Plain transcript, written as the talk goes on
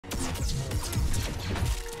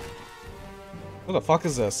What the fuck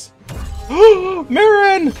is this?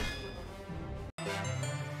 Merrin!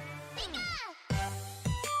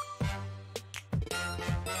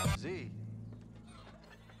 Z,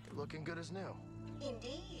 you're looking good as new.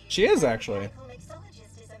 Indeed. She is actually.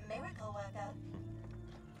 Mixologist is a miracle worker.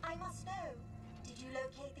 I must know. Did you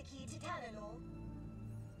locate the key to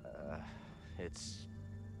Tanalor? It's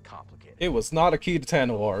complicated. It was not a key to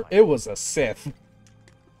Tanalor. It was a Sith.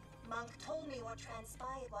 Monk told me what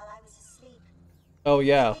transpired while I was asleep. Oh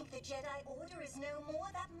yeah. I think the Jedi Order is no more.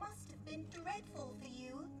 That must have been dreadful for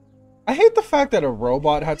you. I hate the fact that a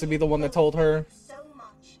robot had to be the one that told her. So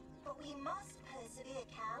much, but we must persevere,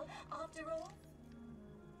 Cal. After all,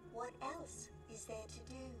 what else is there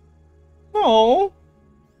to do? Oh,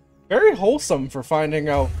 very wholesome for finding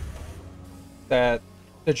out that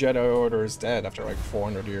the Jedi Order is dead after like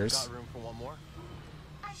 400 years. Got room for one more?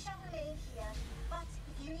 I shall remain here, but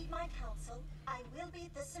if you need my counsel, I will be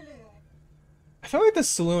at the saloon. I feel like the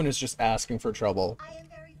saloon is just asking for trouble. I am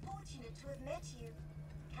very fortunate to have met you,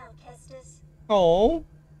 Cal Kestis. Oh,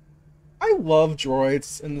 I love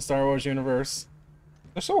droids in the Star Wars universe.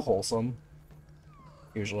 They're so wholesome.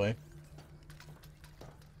 Usually.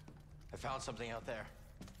 I found something out there.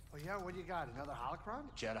 Oh yeah, what do you got? Another holocron?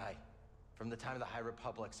 Jedi. From the time of the High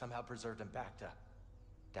Republic, somehow preserved him back to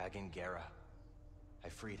Dagan Gera. I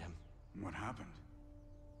freed him. What happened?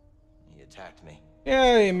 He attacked me.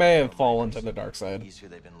 Yeah, he may have fallen to the dark side. He's who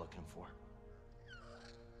they've been looking for.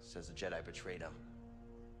 Says the Jedi betrayed him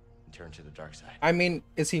and turned to the dark side. I mean,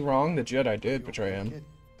 is he wrong? The Jedi did betray him.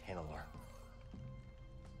 Tanalor.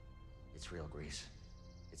 It's real Grease.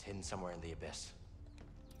 It's hidden somewhere in the abyss.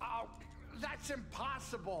 Oh, that's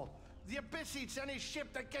impossible. The Abyss eats any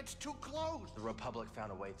ship that gets too close. The Republic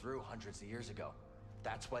found a way through hundreds of years ago.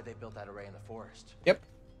 That's why they built that array in the forest. Yep.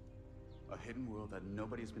 A hidden world that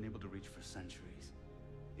nobody's been able to reach for centuries.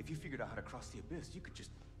 If you figured out how to cross the abyss, you could just...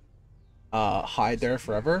 Hide there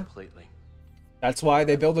forever? Completely. That's why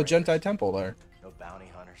they built a Jedi temple there. No bounty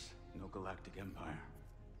hunters. No galactic empire.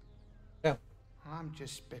 Yeah. I'm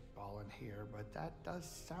just spitballing here, but that does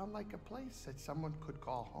sound like a place that someone could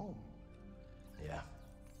call home. Yeah.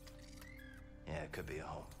 Yeah, it could be a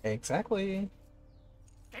home. Exactly.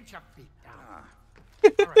 Get your feet down.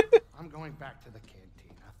 All right, I'm going back to the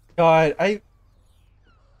cantina. God,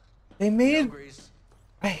 They No, made... Grease.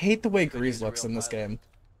 I hate the way Grease use a looks real in this pilot. game.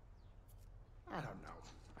 I don't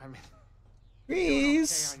know. I mean,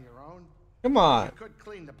 Grease! okay on your own. Come on. You could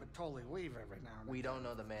clean the patoli weave every now and then. We don't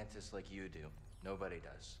know the Mantis like you do. Nobody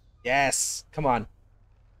does. Yes. Come on.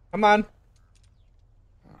 Come on.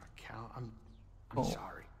 Oh, Cal, I'm Oh.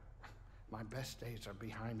 sorry. My best days are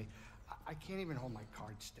behind me. I can't even hold my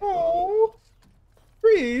cards steady. Oh,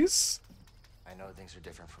 Grease. I know things are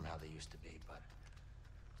different from how they used to be, but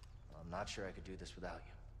I'm not sure I could do this without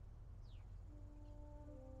you.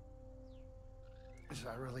 Is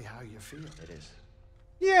that really how you feel? It is.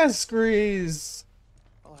 Yes, Grease.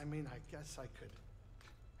 Well, I mean, I guess I could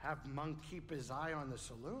have Monk keep his eye on the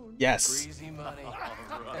saloon. Yes. Breezy money.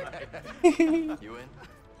 You in?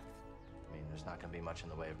 I mean, there's not gonna be much in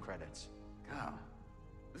the way of credits. God,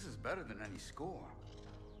 this is better than any score.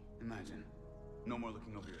 Imagine, no more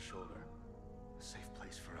looking over your shoulder. A safe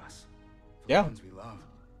place for us. For Yeah. the ones we love.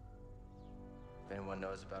 If anyone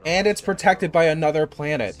knows about And it's protected by another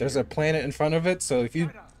planet. There's a planet in front of it, so if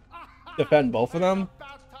you defend both of them...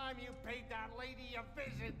 About time you paid that lady a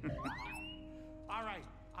visit. All right,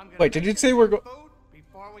 I'm gonna Wait, did make you you say we're some go... food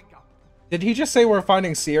before we go? Did he just say we're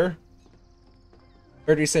finding Seer?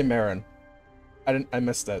 Or did he say Merrin? I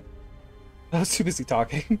missed it. I was too busy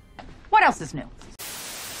talking. What else is new?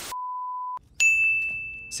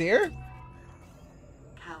 Seer?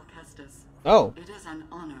 Cal Kestis, Oh, it is an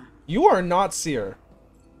honor. you are not Seer.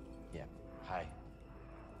 Yeah. Hi.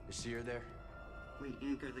 Is Seer there? We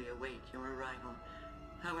eagerly await your arrival.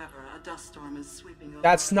 However, a dust storm is sweeping over.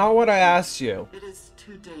 That's not what I asked you. It is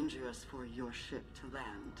too dangerous for your ship to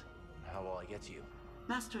land. How will I get to you?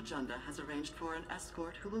 Master Junda has arranged for an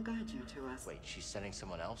escort who will guide you to us. Wait, she's sending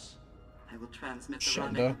someone else? I will transmit the Junda.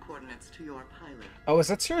 rendezvous coordinates to your pilot. Oh, is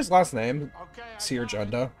that Seer's last name? Okay. Seer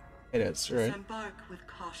Junda. It is, right? Disembark with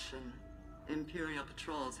caution. Imperial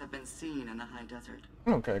patrols have been seen in the high desert.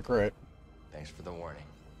 Okay, great. Thanks for the warning.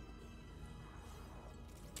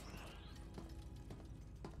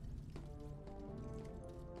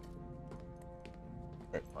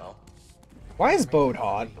 Right. Well, Why is Bode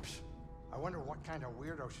hot? I wonder what kind of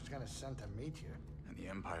weirdo she's gonna send to meet you. And the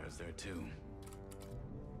Empire's there too.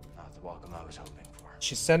 not the welcome I was hoping for.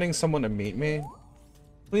 She's sending someone to meet me?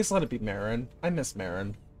 Please let it be Merrin. I miss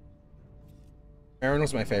Merrin. Merrin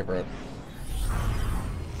was my favorite.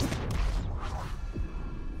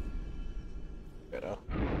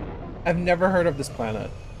 I've never heard of this planet.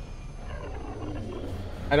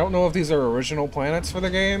 I don't know if these are original planets for the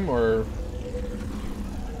game, or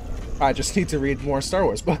I just need to read more Star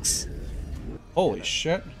Wars books. Holy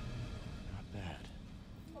shit. Not bad.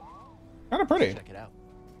 Kind of pretty. Check it out.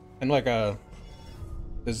 In like a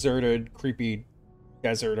deserted, creepy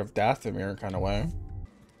desert of death in Merrin kind of way.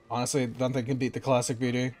 Honestly, nothing can beat the classic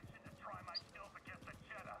BD.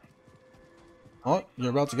 Oh, you're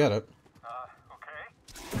about to get it.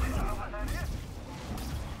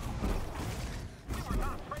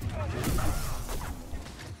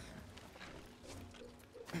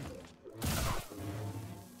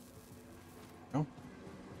 Oh.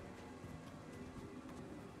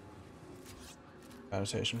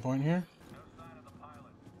 Meditation point here.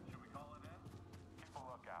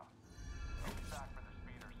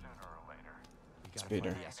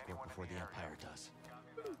 Speeder. The escort before the Empire does.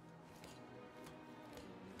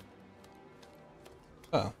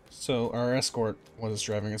 Oh, so our escort was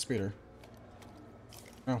driving a speeder.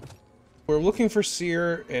 Oh. We're looking for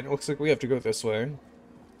Seer, and it looks like we have to go this way.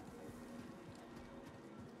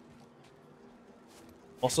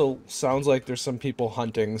 Also, sounds like there's some people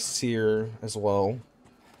hunting Seer as well.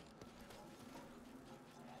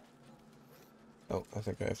 Oh, I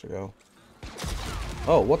think I have to go.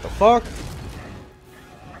 Oh, what the fuck?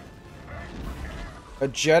 A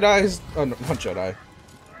Jedi's... Oh, no, not Jedi.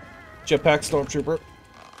 Jetpack Stormtrooper.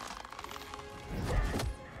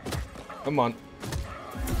 Come on.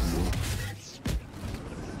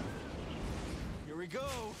 Here we go.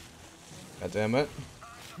 God damn it.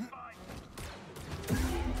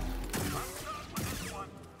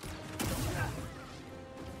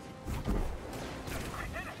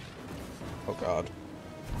 Oh god.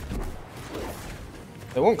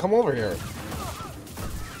 They won't come over here.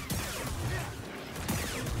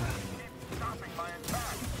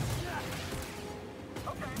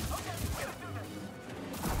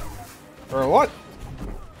 Or what?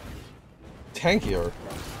 Tankier.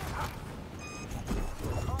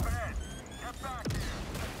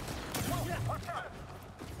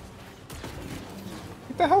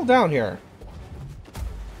 Get the hell down here.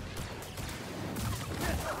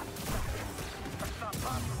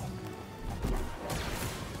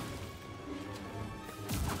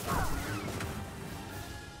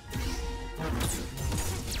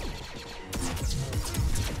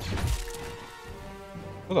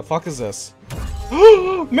 What the fuck is this?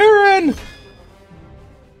 Merrin!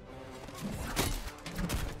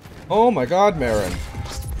 Oh my god, Merrin.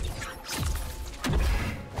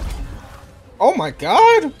 Oh my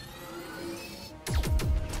god!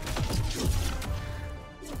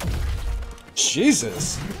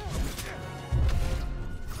 Jesus.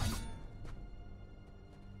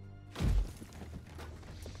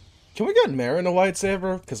 Can we get Merrin a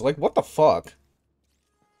lightsaber? Cause like, what the fuck?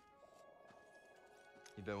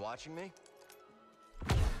 You been watching me?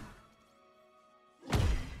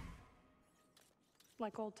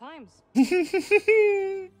 Like old times.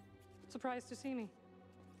 Surprised to see me.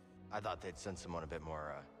 I thought they'd send someone a bit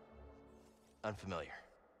more, unfamiliar.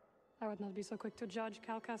 I would not be so quick to judge,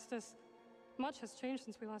 Cal Kestis. Much has changed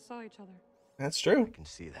since we last saw each other. That's true. I can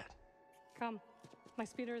see that. Come. My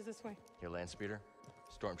speeder is this way. Your land speeder?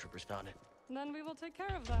 Stormtroopers found it. Then we will take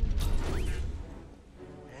care of them.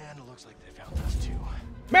 And it looks like they found us too.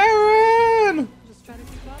 Merrin! Just try to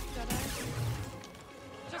keep up, Jedi.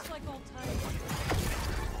 Just like old times.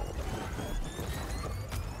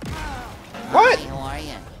 What? How are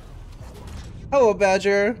you? Hello,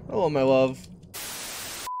 Badger. Hello, my love.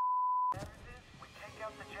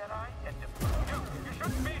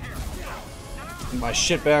 My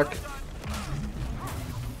shit back.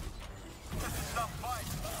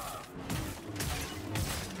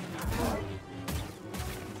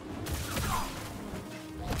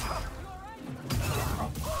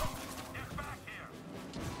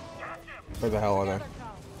 Where the hell are they?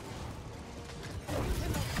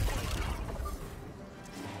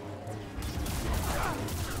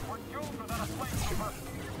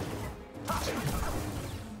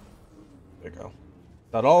 There you go. Is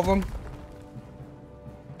that all of them?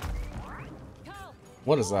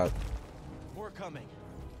 What is that? More coming.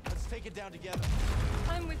 Let's take it down together.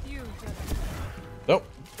 I'm with you, Jedi. Nope.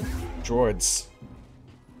 Droids.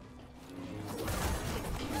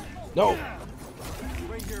 No.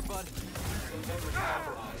 Right here, bud.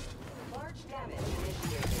 Large damage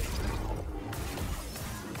initiated.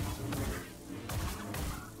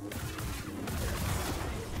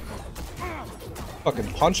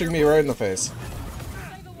 Fucking punching me right in the face.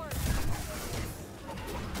 Say the word.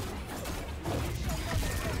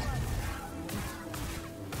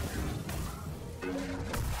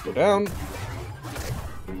 Go down.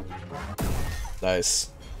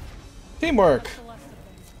 Nice. Teamwork. That's the last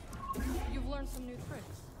of them. You've learned some new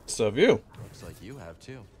tricks. So have you. Looks like you have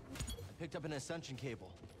too. I picked up an ascension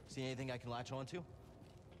cable. See anything I can latch onto?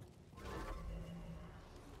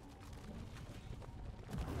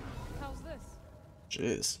 How's this?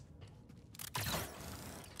 Jeez.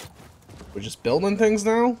 We're just building things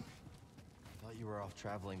now? Thought you were off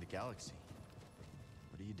traveling the galaxy.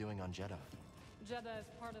 What are you doing on Jeddah? Jeddah is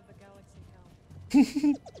part of the galaxy,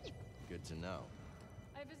 Cal. Good to know.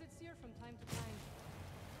 I visit Seer from time to time.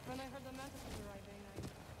 When I heard the Mantis was arriving,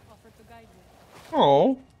 I offered to guide you.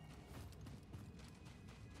 Oh.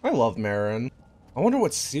 I love Merrin. I wonder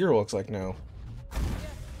what Seer looks like now. Yes,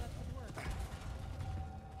 that could work.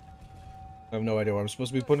 I have no idea where I'm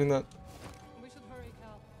supposed to be putting that. We should hurry,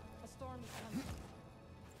 Cal. A storm is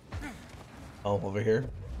coming. Oh, over here.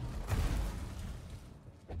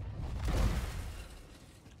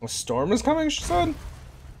 A storm is coming, she said?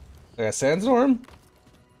 Like a sandstorm?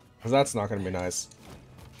 Because that's not going to be nice.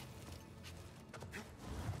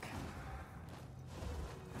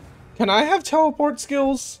 Can I have teleport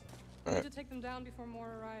skills? We Alright, need to take them down before more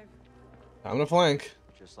arrive. time to flank.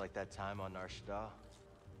 Just like that time on Nar Shaddaa.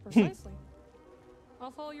 Precisely. I'll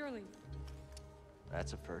follow your lead.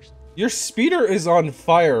 That's a first. Your speeder is on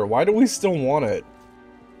fire. Why do we still want it?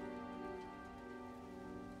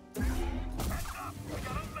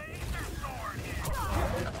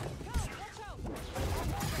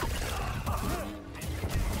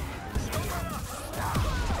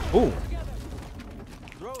 Ooh.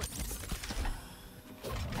 Throw it. Is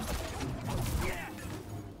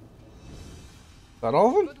that all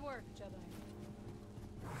of them? Good work, Jedi.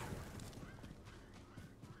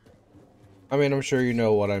 I mean, I'm sure you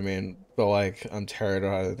know what I mean, but like, I'm tired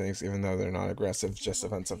of other things, even though they're not aggressive, just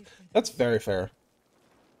offensive. That's very fair.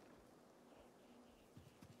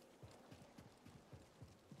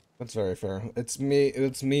 That's very fair. It's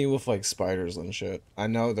me with like spiders and shit. I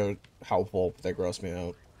know they're helpful, but they gross me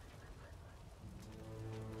out.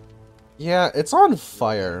 Yeah, it's on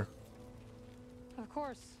fire. Of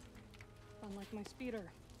course. Unlike my speeder.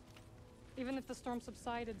 Even if the storm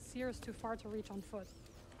subsided, Seer is too far to reach on foot.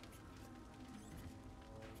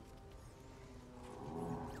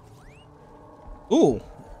 Ooh,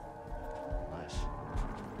 Nice.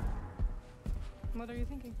 What are you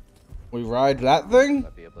thinking? we ride that thing?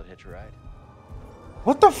 Might be able to hitch a ride.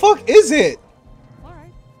 What the fuck is it?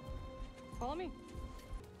 Alright. Follow me.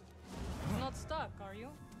 You're not stuck, are you?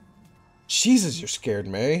 Jesus, you're scared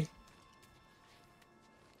me.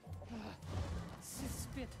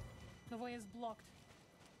 Spit. The way is blocked.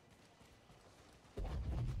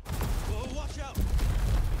 Whoa, watch out!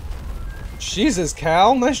 Jesus,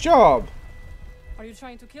 Cal, nice job. Are you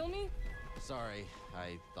trying to kill me? Sorry,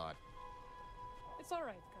 I thought. It's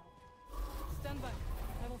alright, Cal. Stand back.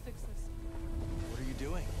 I will fix this. What are you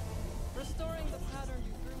doing? Restoring the pattern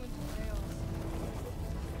you threw into chaos.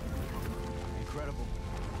 Incredible.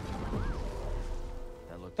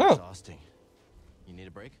 That looked Oh. exhausting. You need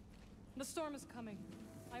a break? The storm is coming.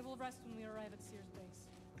 I will rest when we arrive at Seer's base.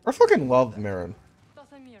 I fucking love Merrin.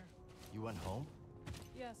 Dathamir. You went home?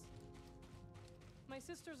 Yes. My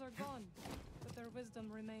sisters are gone, but their wisdom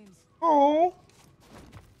remains. Oh.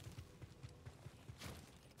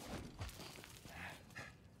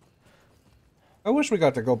 I wish we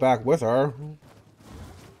got to go back with her.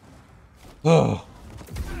 Oh.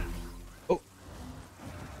 Oh.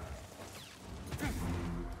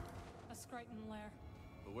 A Skriton lair.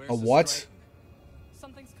 A what?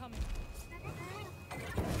 Something's coming.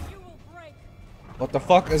 You will break. What the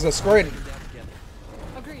fuck is a screen?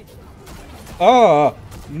 Agreed.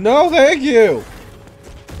 No thank you!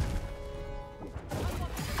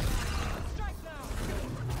 Strike now.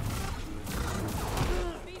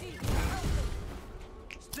 Speedy.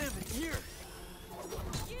 Steven, here!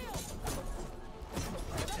 Yield.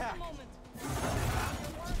 Attack! Moment.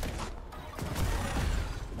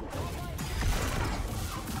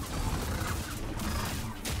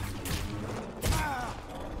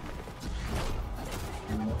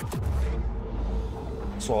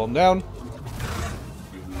 Slow him down.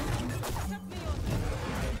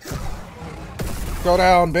 Go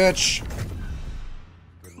down, bitch.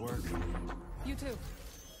 Good work. You too.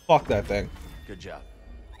 Fuck that thing. Good job.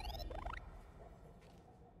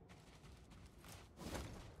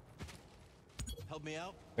 Help me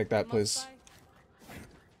out? Take that, Must please. I?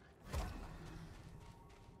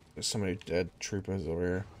 There's so many dead troopers over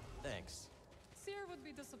here. Thanks. Seer would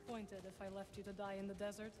be disappointed if I left you to die in the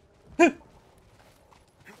desert.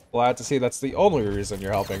 Glad to see that's the only reason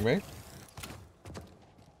you're helping me.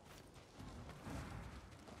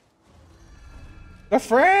 The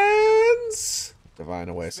friends! Divine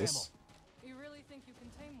Oasis. You really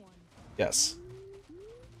Yes.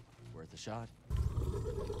 Worth a shot.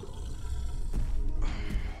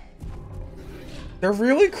 They're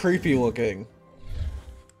really creepy looking.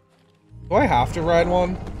 Do I have to ride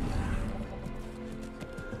one? There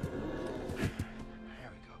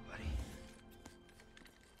we go, buddy.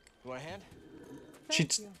 You want a hand?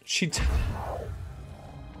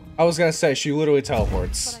 I was gonna say, she literally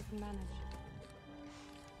teleports. But I can manage.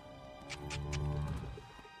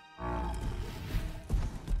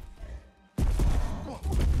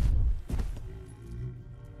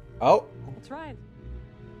 Oh. That's right.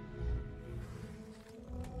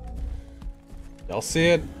 Y'all see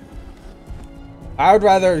it? I would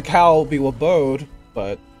rather Cal be with Bode,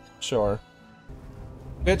 but sure.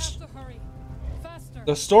 Bitch, Have to hurry. Faster.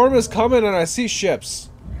 the storm is coming and I see ships.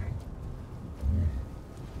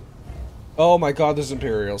 Oh my god, there's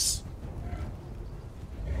Imperials.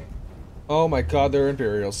 Oh my god, they're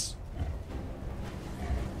Imperials.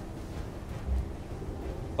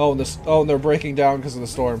 Oh, and they're breaking down because of the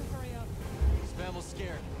storm. Hurry up. Spammel's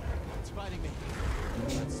scared. It's fighting me.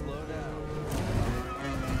 Let's slow down.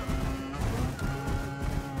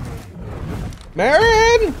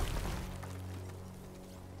 Merrin!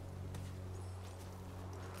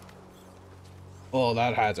 Oh,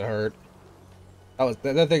 that had to hurt.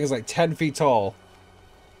 That thing is like 10 feet tall.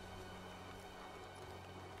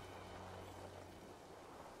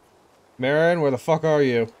 Merrin, where the fuck are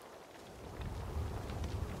you?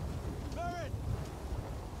 Merrin!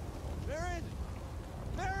 Merrin!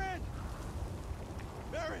 Merrin!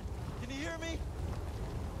 Merrin! Can you hear me?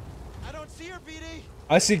 I don't see her, BD.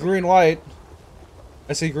 I see green light.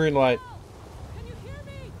 I see green light. Can you hear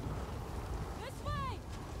me? This way.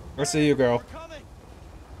 I see you, girl. We're coming.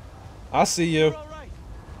 I see you. We're all right.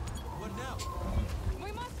 What now?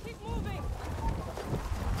 We must keep moving.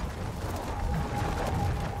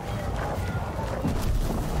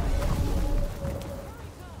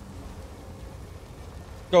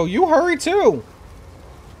 Go, you hurry too.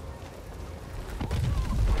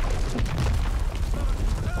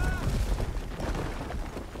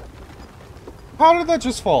 How did that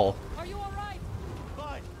just fall? Are you all right?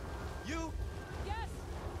 Fine. You? Yes.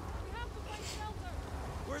 We have to find shelter.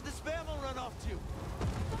 Where'd the Spammel run off to?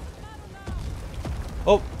 Doesn't matter now.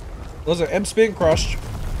 Oh, those are imps being crushed.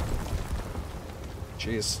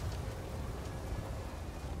 Jeez.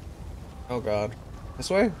 Oh god. This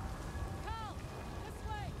way? Cal, this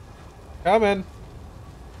way. Coming.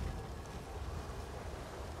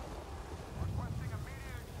 Requesting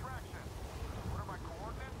immediate extraction. What are my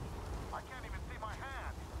coordinates? I can't even see my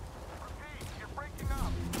hand. Repeat, you're breaking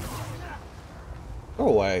up. Go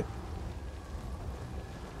away.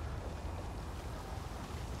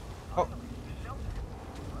 Oh.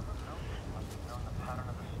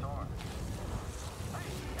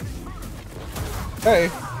 Hey.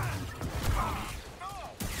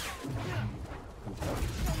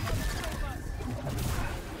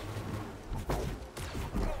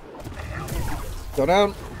 Go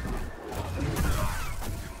down.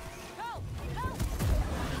 Cal, help.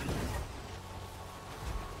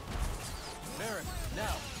 Merrin,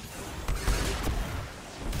 now.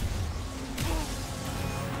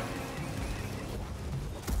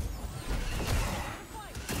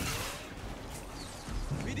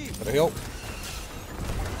 BD. Gotta heal.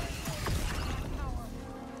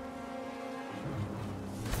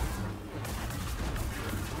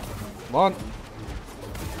 Come on.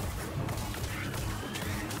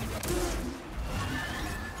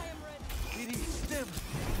 BD, stim.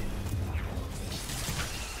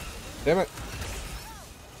 Damn it.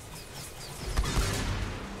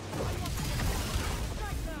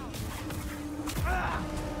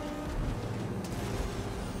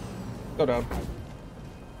 Go down.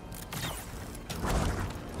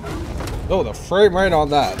 Oh, the frame rate on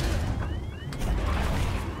that.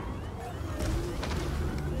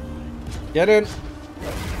 Get in.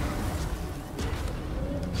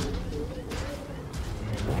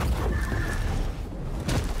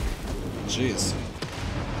 Jeez.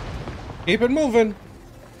 Keep it moving.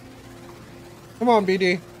 Come on,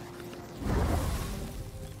 BD.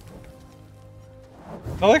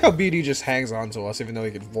 I like how BD just hangs on to us even though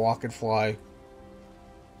he could walk and fly.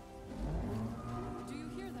 Do you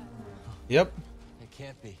hear that? Yep. It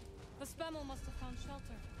can't be. The Spammel must have found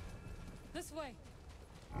shelter. This way.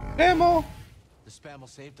 Ammo. The Spammel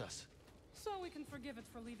saved us. So we can forgive it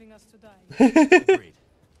for leaving us to die. Agreed.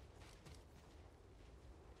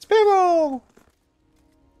 Spammo.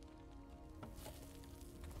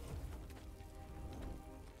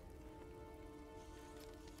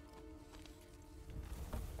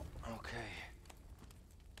 Okay.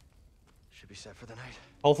 Should be set for the night.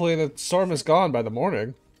 Hopefully the storm is gone by the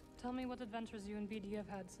morning. Tell me what adventures you and BD have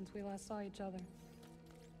had since we last saw each other.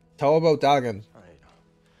 Tell about Dagon. Alright.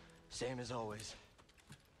 Same as always.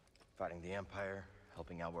 Fighting the Empire,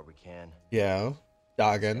 helping out where we can. Yeah.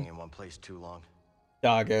 Staying Dagon. in one place too long.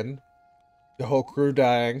 Dagon. The whole crew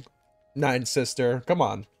dying. Nightsister. Come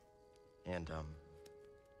on. And,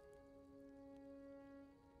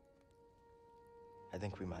 I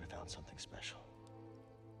think we might have found something special.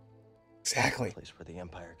 Exactly. A place where the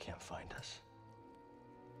Empire can't find us.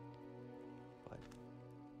 But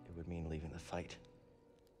it would mean leaving the fight.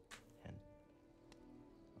 And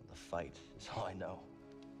well, the fight is all I know.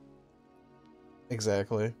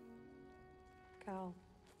 Exactly. Cal,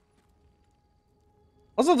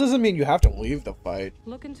 Also doesn't mean you have to leave the fight.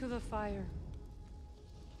 look into the fire.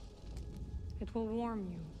 It will warm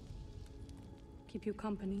you. Keep you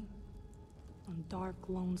company. On dark,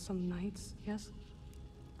 lonesome nights, yes?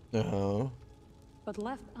 No. But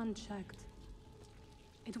left unchecked,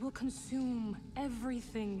 it will consume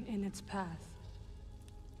everything in its path.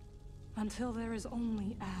 Until there is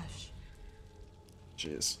only ash.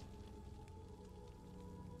 Jeez.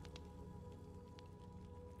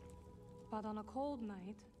 But on a cold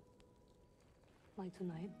night, like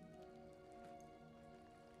tonight,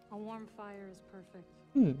 a warm fire is perfect.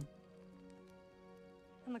 Hmm.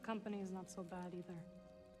 And the company is not so bad either.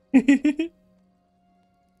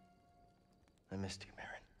 I missed you,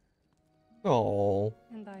 Merrin. Oh.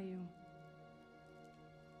 And I you. I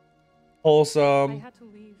Wholesome. had to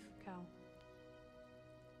leave, Cal.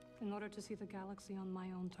 In order to see the galaxy on my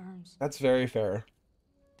own terms. That's very fair.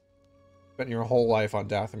 Spent your whole life on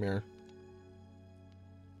Dathomir.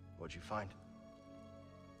 What'd you find?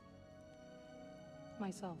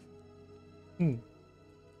 Myself. Hmm.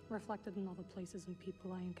 Reflected in all the places and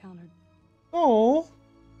people I encountered. Oh.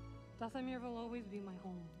 Dathomir will always be my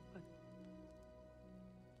home, but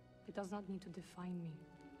it does not need to define me.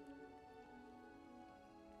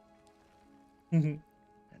 I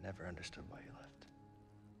never understood why you left.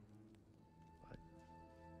 But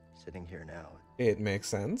sitting here now, It makes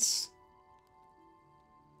sense.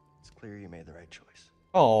 it's clear you made the right choice.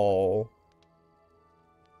 Oh.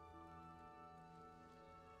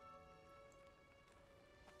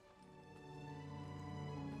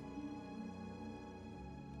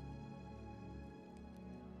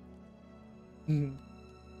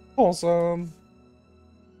 Wholesome.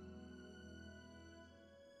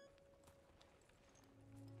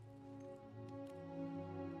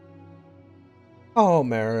 Oh,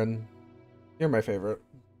 Merrin. You're my favorite.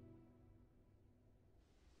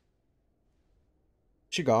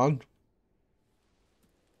 She gone?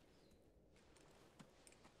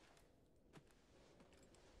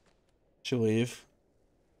 She leave?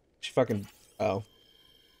 She fucking... Oh.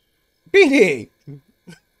 BD!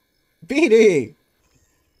 BD!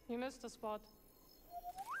 You missed a spot.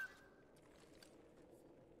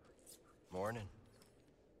 Morning.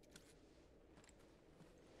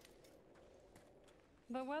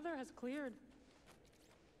 The weather has cleared.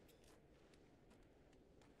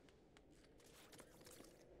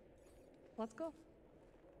 Let's go.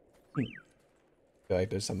 Feel like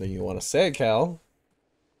there's something you want to say, Cal.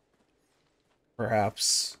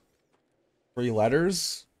 Perhaps 3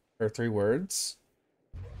 letters or 3 words.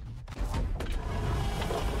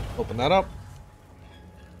 Open that up.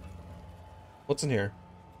 What's in here?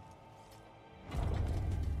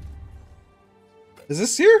 Is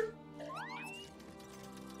this here?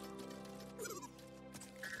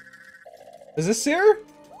 Is this here?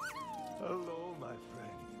 Hello, my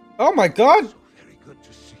friend. Oh my god! So very good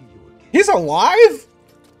to see you again. He's alive?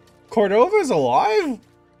 Cordova's alive?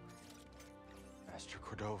 Master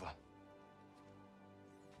Cordova.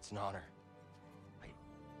 It's an honor. I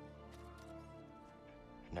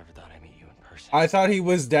never thought I'd meet you in person. I thought he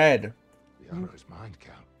was dead. The honor is mine,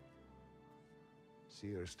 Count.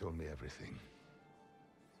 Sears told me everything.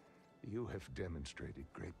 You have demonstrated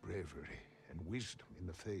great bravery and wisdom in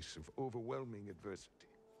the face of overwhelming adversity.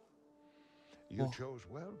 You chose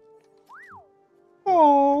well.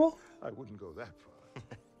 Oh. I wouldn't go that far.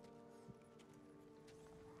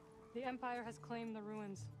 The Empire has claimed the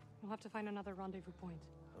ruins. We'll have to find another rendezvous point.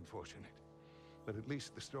 Unfortunate. But at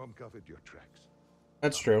least the storm covered your tracks.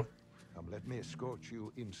 That's true. Come, let me escort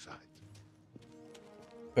you inside.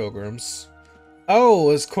 Pilgrims. Oh,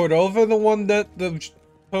 is Cordova the one that the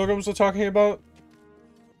pilgrims were talking about?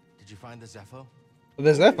 Did you find the Zepho?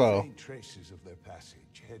 The Zepho. Faint traces of their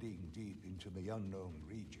passage, heading deep into the unknown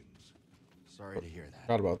regions. Sorry to hear that.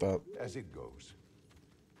 Forgot about that. As it goes.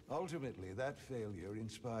 Ultimately, that failure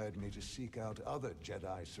inspired me to seek out other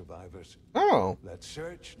Jedi survivors. Oh. That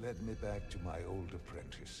search led me back to my old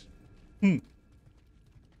apprentice.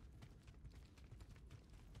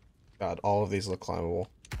 God, all of these look climbable.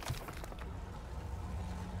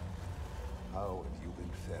 How have you been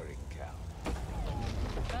faring, Cal?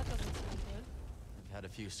 That doesn't sound good. I've had a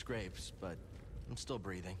few scrapes, but I'm still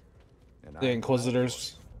breathing. And The I'm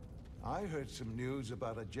Inquisitors. glad for it. I heard some news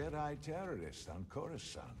about a Jedi terrorist on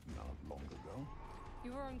Coruscant not long ago.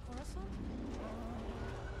 You were on Coruscant?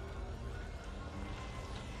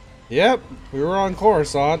 Yep, we were on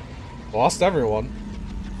Coruscant. Lost everyone.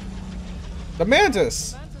 The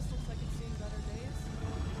Mantis! Mantis looks like it's seen better days.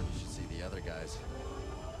 You should see the other guys.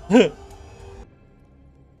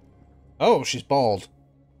 Oh, she's bald.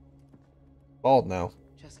 Bald now.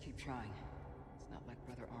 Just keep trying. It's not like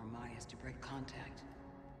Brother Armai has to break contact.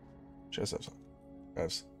 Joseph.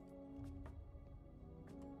 Guys.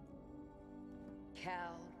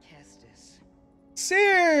 Cal Kestis.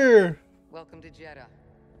 Seer! Welcome to Jeddah.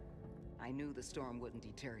 I knew the storm wouldn't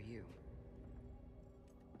deter you.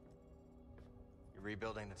 You're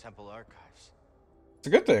rebuilding the temple archives. It's a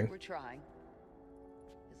good thing. We're trying.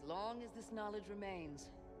 As long as this knowledge remains,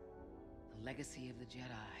 the legacy of the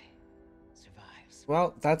Jedi survives.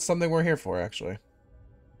 Well, that's something we're here for, actually.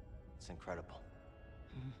 It's incredible.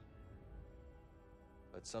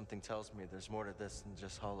 But something tells me there's more to this than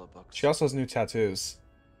just holobooks. She also has new tattoos.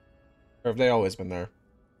 Or have they always been there?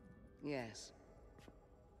 Yes.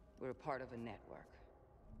 We're a part of a network,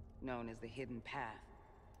 known as the Hidden Path.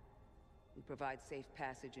 We provide safe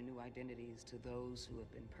passage and new identities to those who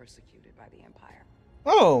have been persecuted by the Empire.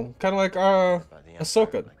 Oh, kind of like, By the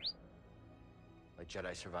Ahsoka. Empire, like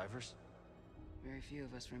Jedi survivors? Very few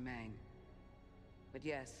of us remain. But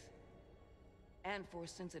yes, and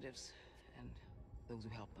Force sensitives, and those who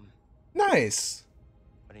help them. Nice!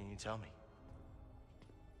 Why didn't you tell me?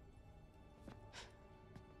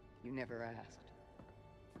 You never asked.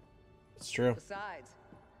 It's true. Besides,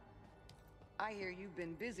 I hear you've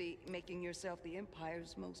been busy making yourself the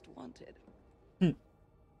Empire's most wanted.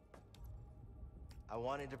 I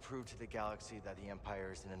wanted to prove to the galaxy that the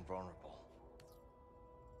Empire isn't invulnerable.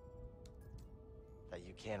 That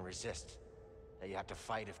you can resist. That you have to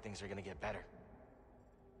fight if things are gonna get better.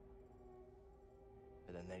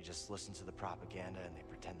 But then they just listen to the propaganda and they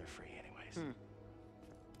pretend they're free anyways.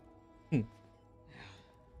 You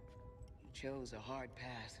chose a hard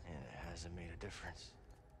path. And it hasn't made a difference.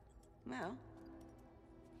 Well,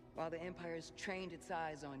 while the Empire's trained its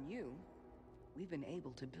eyes on you, we've been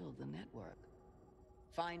able to build the network,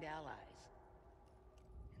 find allies,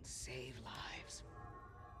 and save lives.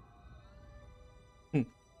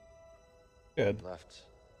 Good. Left.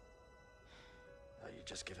 Now you've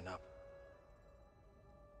just given up.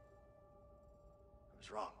 I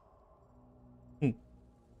was wrong.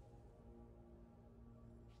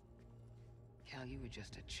 Cal, you were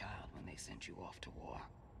just a child when they sent you off to war.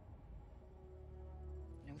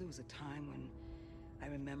 You know, there was a time when I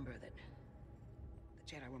remember that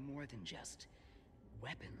the Jedi were more than just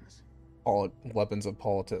weapons. Weapons of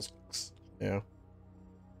politics. Yeah.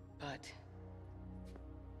 But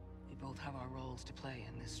we both have our roles to play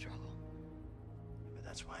in this struggle. But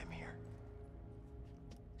that's why I'm here.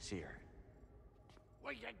 Seer.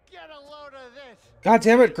 Well, you get a load of this. God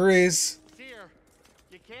damn it, Grease. Seer,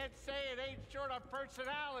 you can't say it ain't short of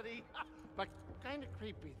personality, but kind of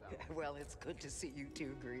creepy, though. Well, it's good to see you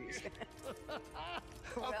too, Grease.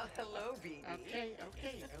 Well, hello, BD.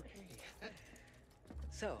 Okay.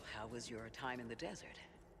 So, how was your time in the desert?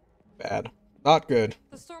 Bad. Not good.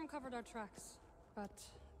 The storm covered our tracks, but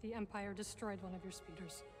the Empire destroyed one of your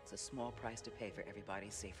speeders. It's a small price to pay for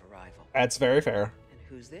everybody's safe arrival. That's very fair. And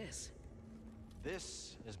who's this?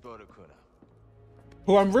 This is Bodokuna.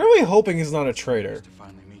 Who I'm really hoping is not a traitor. Nice to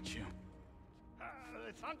finally meet you.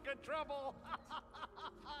 This hunk of trouble.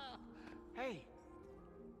 Hey,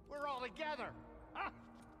 we're all together. Huh?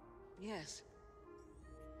 Yes.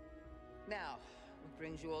 Now, what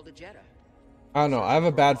brings you all to Jeddah? I don't know. I have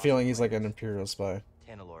a bad feeling he's like an Imperial spy.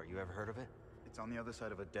 Tanalorr, you ever heard of it? It's on the other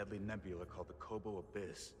side of a deadly nebula called the Kobo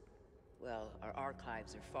Abyss. Well, our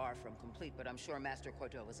archives are far from complete, but I'm sure Master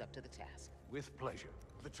Cordova's up to the task. With pleasure.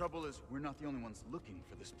 The trouble is, we're not the only ones looking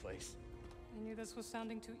for this place. I knew this was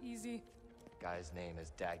sounding too easy. Guy's name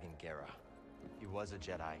is Dagan Gera. He was a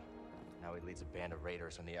Jedi. Now he leads a band of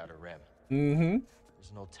raiders on the Outer Rim. Mm-hmm.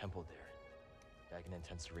 There's an old temple there. Dagan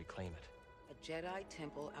intends to reclaim it. A Jedi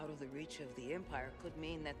temple out of the reach of the Empire could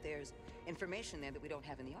mean that there's information there that we don't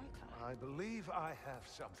have in the archive. I believe I have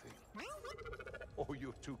something. Oh,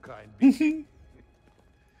 you're too kind, BD.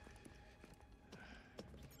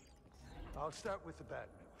 I'll start with the bad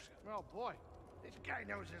news. Oh boy, this guy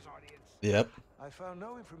knows his audience. Yep. I found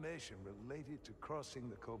no information related to crossing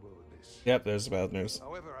the Kobo Abyss. Yep, there's the bad news.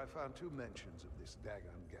 However, I found two mentions of this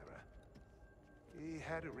Dagan Gera. He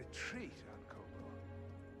had a retreat on Kobo,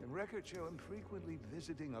 and records show him frequently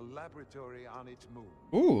visiting a laboratory on its moon.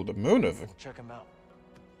 Ooh, the moon of it. We'll check him out.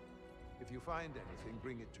 If you find anything,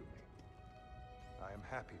 bring it to me. I am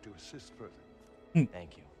happy to assist further.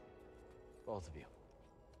 Thank you. Both of you.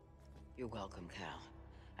 You're welcome, Cal.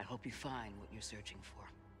 I hope you find what you're searching for.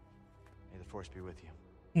 May the Force be with you.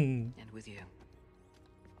 And with you.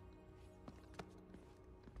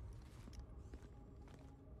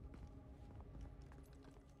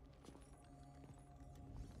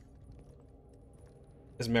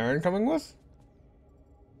 Is Merrin coming with?